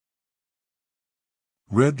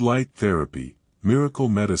Red Light Therapy, Miracle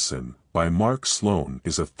Medicine, by Mark Sloan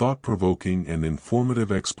is a thought-provoking and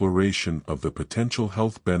informative exploration of the potential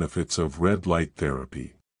health benefits of red light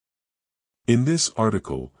therapy. In this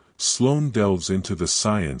article, Sloan delves into the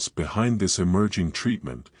science behind this emerging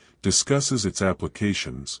treatment, discusses its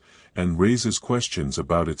applications, and raises questions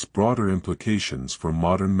about its broader implications for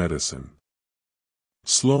modern medicine.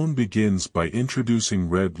 Sloan begins by introducing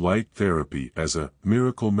red light therapy as a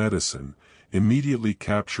miracle medicine, immediately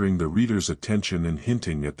capturing the reader's attention and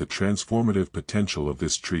hinting at the transformative potential of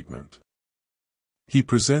this treatment. He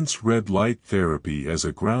presents red light therapy as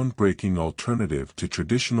a groundbreaking alternative to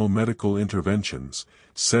traditional medical interventions,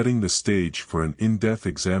 setting the stage for an in-depth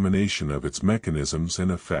examination of its mechanisms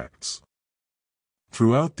and effects.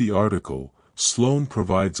 Throughout the article, Sloan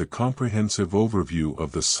provides a comprehensive overview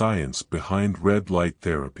of the science behind red light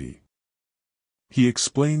therapy. He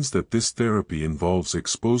explains that this therapy involves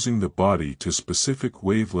exposing the body to specific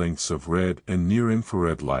wavelengths of red and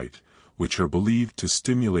near-infrared light, which are believed to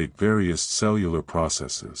stimulate various cellular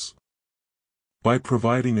processes. By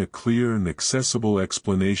providing a clear and accessible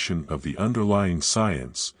explanation of the underlying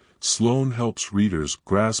science, Sloan helps readers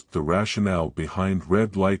grasp the rationale behind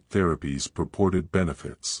red light therapy's purported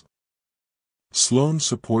benefits. Sloan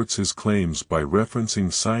supports his claims by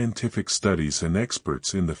referencing scientific studies and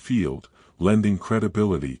experts in the field, lending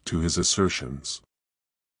credibility to his assertions.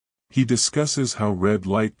 He discusses how red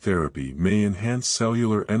light therapy may enhance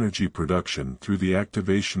cellular energy production through the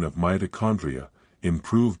activation of mitochondria,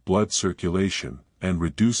 improve blood circulation, and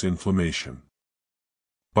reduce inflammation.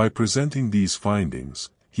 By presenting these findings,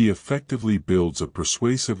 he effectively builds a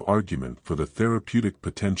persuasive argument for the therapeutic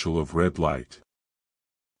potential of red light.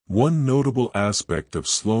 One notable aspect of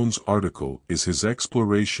Sloan's article is his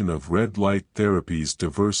exploration of red light therapy's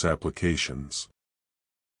diverse applications.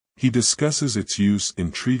 He discusses its use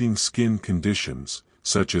in treating skin conditions,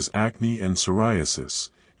 such as acne and psoriasis,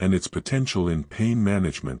 and its potential in pain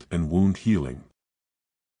management and wound healing.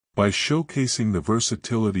 By showcasing the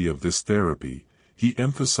versatility of this therapy, he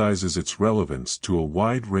emphasizes its relevance to a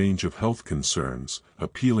wide range of health concerns,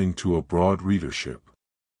 appealing to a broad readership.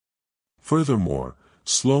 Furthermore,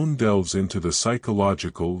 Sloan delves into the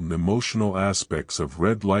psychological and emotional aspects of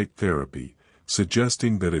red light therapy,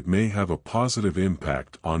 suggesting that it may have a positive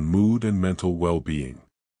impact on mood and mental well-being.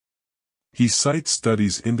 He cites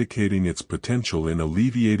studies indicating its potential in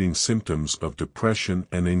alleviating symptoms of depression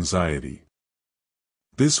and anxiety.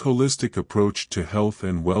 This holistic approach to health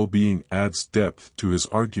and well-being adds depth to his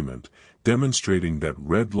argument, demonstrating that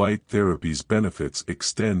red light therapy's benefits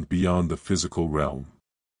extend beyond the physical realm.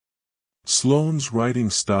 Sloan's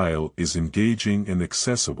writing style is engaging and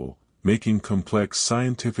accessible, making complex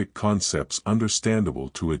scientific concepts understandable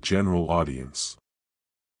to a general audience.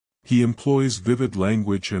 He employs vivid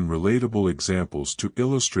language and relatable examples to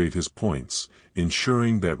illustrate his points,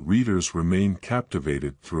 ensuring that readers remain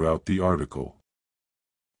captivated throughout the article.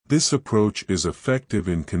 This approach is effective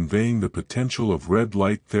in conveying the potential of red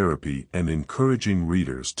light therapy and encouraging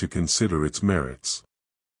readers to consider its merits.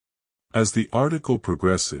 As the article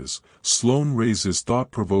progresses, Sloan raises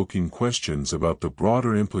thought-provoking questions about the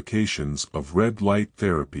broader implications of red light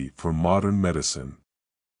therapy for modern medicine.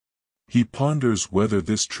 He ponders whether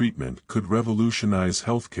this treatment could revolutionize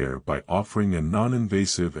healthcare by offering a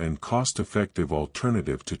non-invasive and cost-effective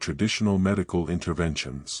alternative to traditional medical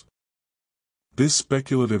interventions. This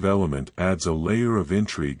speculative element adds a layer of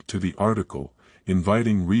intrigue to the article,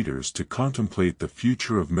 inviting readers to contemplate the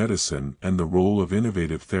future of medicine and the role of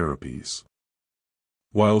innovative therapies.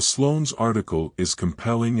 While Sloan's article is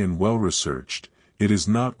compelling and well-researched, it is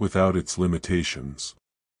not without its limitations.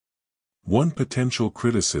 One potential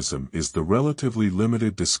criticism is the relatively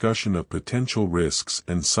limited discussion of potential risks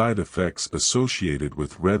and side effects associated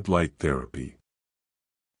with red light therapy.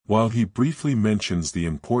 While he briefly mentions the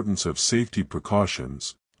importance of safety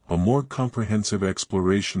precautions, a more comprehensive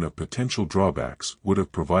exploration of potential drawbacks would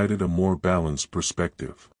have provided a more balanced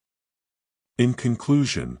perspective. In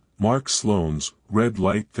conclusion, Mark Sloan's Red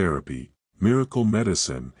Light Therapy, Miracle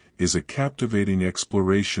Medicine is a captivating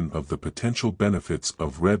exploration of the potential benefits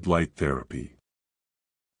of red light therapy.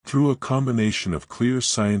 Through a combination of clear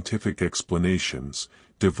scientific explanations,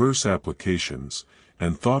 diverse applications,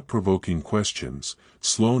 and thought-provoking questions,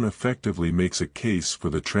 Sloan effectively makes a case for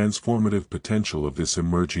the transformative potential of this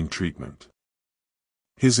emerging treatment.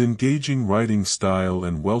 His engaging writing style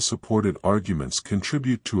and well-supported arguments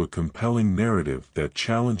contribute to a compelling narrative that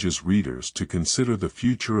challenges readers to consider the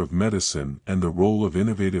future of medicine and the role of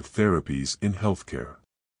innovative therapies in healthcare.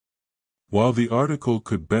 While the article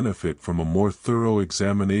could benefit from a more thorough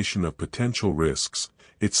examination of potential risks,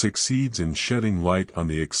 It succeeds in shedding light on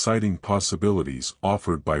the exciting possibilities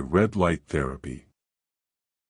offered by red light therapy.